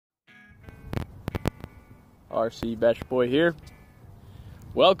RC Batch Boy here.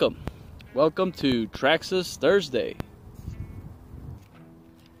 Welcome to Traxxas Thursday.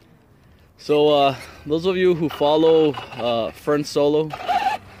 So those of you who follow Fern Solo,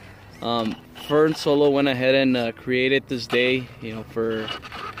 Fern Solo went ahead and created this day, for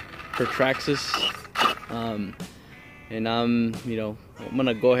Traxxas, and I'm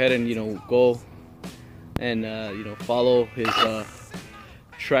gonna go ahead and go and follow his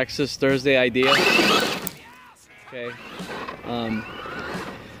Traxxas Thursday idea. Okay.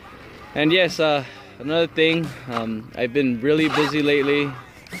 And yes, another thing, I've been really busy lately.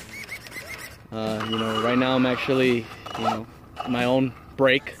 Right now I'm actually, my own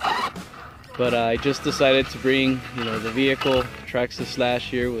break, but I just decided to bring, the vehicle Traxxas Slash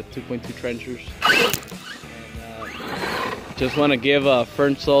here with 2.2 trenchers. And just want to give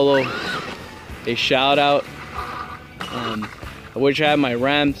Fern Solo a shout out. I wish I had my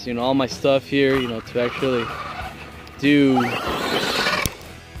ramps, all my stuff here, to actually do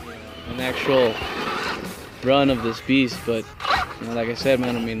an actual run of this beast, but like I said,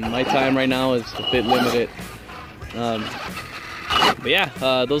 man, my time right now is a bit limited. But yeah,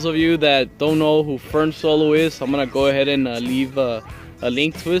 those of you that don't know who Fern Solo is, I'm gonna go ahead and leave a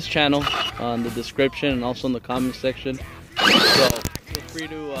link to his channel on the description and also in the comment section, so feel free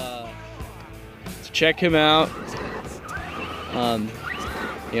to check him out.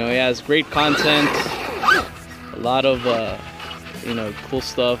 He has great content, a lot of cool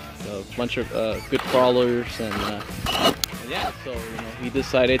stuff, a bunch of good crawlers, and yeah, so he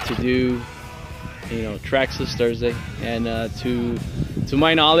decided to do Traxxas Thursday, and to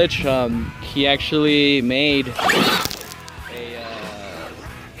my knowledge, he actually made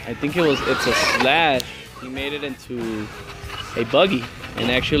I think it's a Slash. He made it into a buggy, and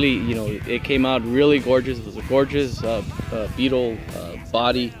actually it came out really gorgeous. It was a gorgeous beetle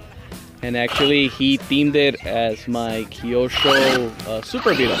body, and actually he themed it as my Kyosho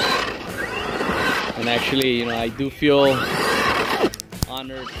Super Beetle. And actually, I do feel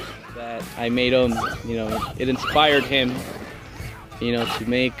honored that I made him. It inspired him, to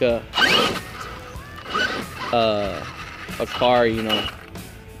make a car,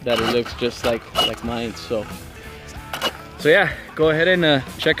 that it looks just like mine. So yeah, go ahead and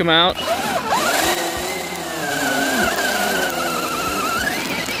check him out.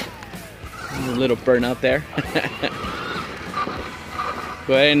 A little burnout there.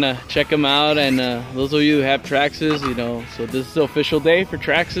 Go ahead and check them out, and those of you who have Traxxas, so this is the official day for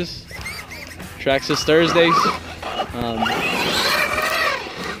Traxxas Thursdays.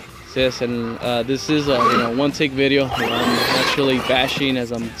 Yes, and this is a one take video. I'm actually bashing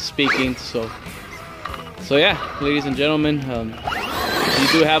as I'm speaking, so yeah, ladies and gentlemen, you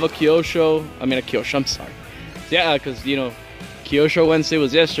do have a Kyosho. I'm sorry. Yeah, because Kyosho Wednesday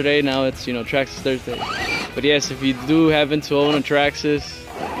was yesterday. Now it's Traxxas Thursday. But yes, if you do happen to own a Traxxas,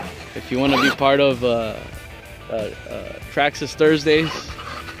 if you want to be part of Traxxas Thursdays,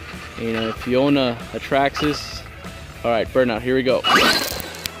 if you own a Traxxas, all right, burnout. Here we go.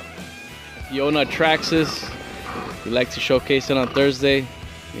 If you own a Traxxas, you like to showcase it on Thursday,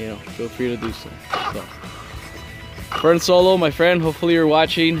 feel free to do so. Fern Solo, my friend, hopefully you're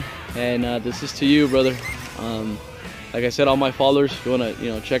watching, and this is to you, brother. Like I said, all my followers, if you want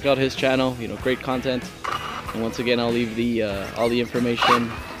to check out his channel, great content. And once again, I'll leave the all the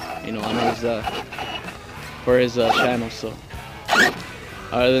information on his for his channel. So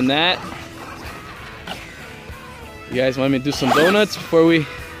other than that, you guys want me to do some donuts before we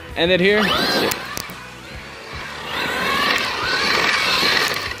end it here?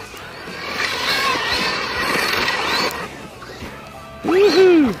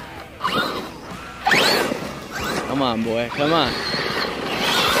 Woohoo! Come on, boy, come on.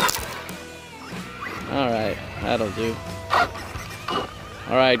 Alright, that'll do.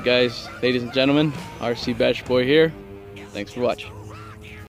 Alright, guys, ladies and gentlemen, RC Batch Boy here. Thanks for watching.